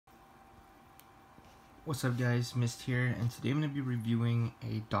What's up guys, Mist here, and today I'm going to be reviewing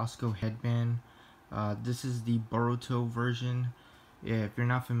a Dazcos headband. This is the Boruto version. Yeah, if you're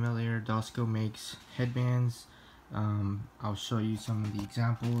not familiar, Dazcos makes headbands. I'll show you some of the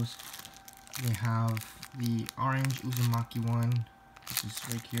examples. They have the orange Uzumaki one, which is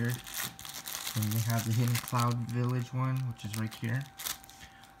right here. And they have the Hidden Cloud Village one, which is right here.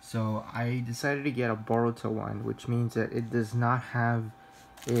 So I decided to get a Boruto one, which means that it does not have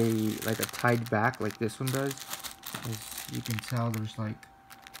a tied back like this one does. As you can tell, there's like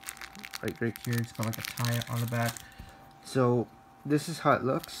right here, it's got like a tie on the back. So this is how it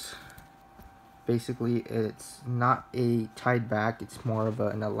looks. Basically, it's not a tied back, it's more of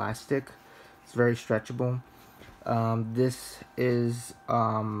an elastic. It's very stretchable. This is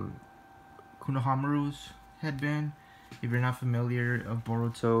Konohamaru's headband. If you're not familiar of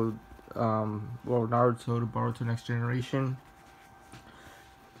Boruto, or Naruto to Boruto Next Generation,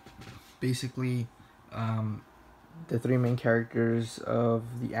 basically the three main characters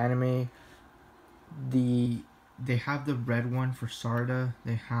of the anime, they have the red one for Sarada,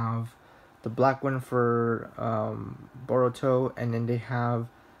 they have the black one for Boruto, and then they have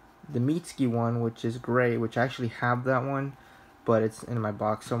the Mitsuki one, which is gray, which I actually have that one, but it's in my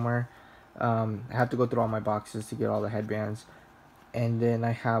box somewhere. I have to go through all my boxes to get all the headbands. And then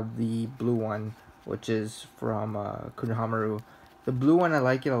I have the blue one, which is from Konohamaru. The blue one, I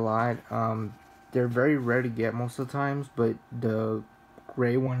like it a lot. They're very rare to get most of the times, but the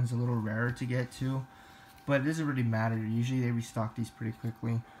gray one is a little rarer to get too. But it doesn't really matter. Usually they restock these pretty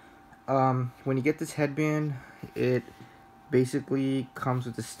quickly. When you get this headband, it basically comes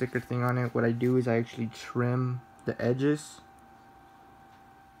with a sticker thing on it. What I do is I actually trim the edges,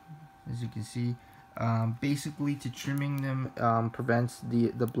 as you can see. Basically, to trimming them prevents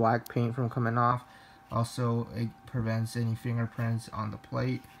the black paint from coming off. Also, it prevents any fingerprints on the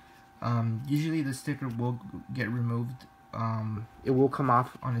plate. Usually the sticker will get removed. It will come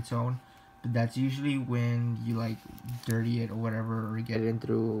off on its own, but that's usually when you like dirty it or whatever, or get it in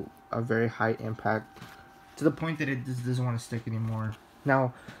through a very high impact to the point that it just doesn't want to stick anymore.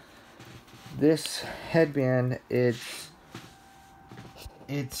 Now, this headband, it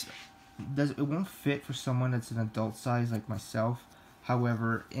won't fit for someone that's an adult size like myself.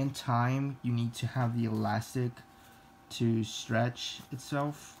 However, in time, you need to have the elastic to stretch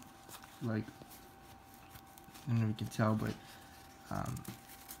itself. Like, I don't know if you can tell, but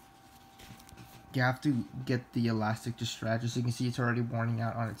you have to get the elastic to stretch. As you can see, it's already worn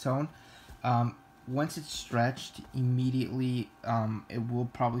out on its own. Once it's stretched, immediately it will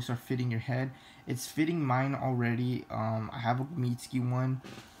probably start fitting your head. It's fitting mine already. I have a Mitsuki one.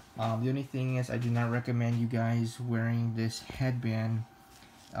 The only thing is, I do not recommend you guys wearing this headband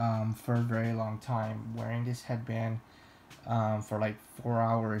for a very long time. Wearing this headband for like 4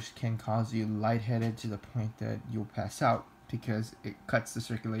 hours can cause you lightheaded to the point that you'll pass out, because it cuts the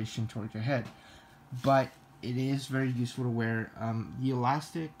circulation towards your head. But it is very useful to wear. The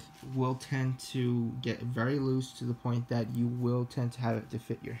elastic will tend to get very loose to the point that you will tend to have it to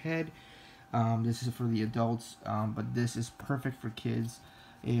fit your head. This is for the adults, but this is perfect for kids.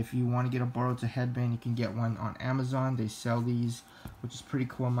 If you want to get a Boruto headband, you can get one on Amazon. They sell these, which is pretty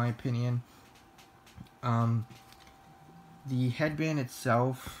cool in my opinion. The headband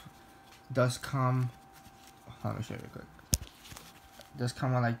itself does come, let me show you real quick. It does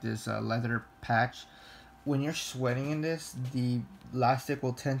come with like this leather patch. When you're sweating in this, the elastic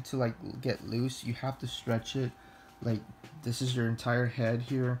will tend to like get loose. You have to stretch it. Like, this is your entire head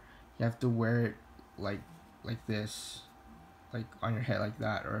here. You have to wear it like this, like on your head like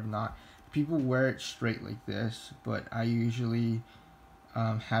that, or if not, people wear it straight like this, but I usually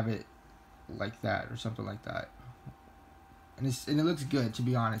have it like that or something like that, and it looks good, to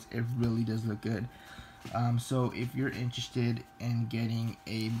be honest. It really does look good. So if you're interested in getting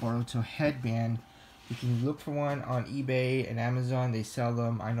a Boruto headband, you can look for one on eBay and Amazon. They sell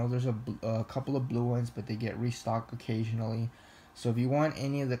them. I know there's a couple of blue ones, but they get restocked occasionally. So if you want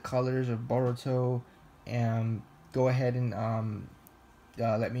any of the colors of Boruto, go ahead and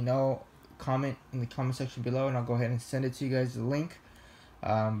let me know. Comment in the comment section below, and I'll go ahead and send it to you guys, the link.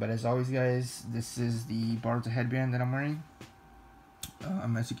 But as always, guys, this is the Boruto headband that I'm wearing.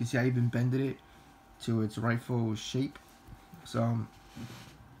 As you can see, I even bended it to its rightful shape. So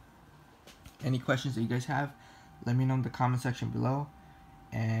any questions that you guys have, let me know in the comment section below,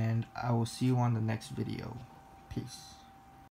 and I will see you on the next video. Peace.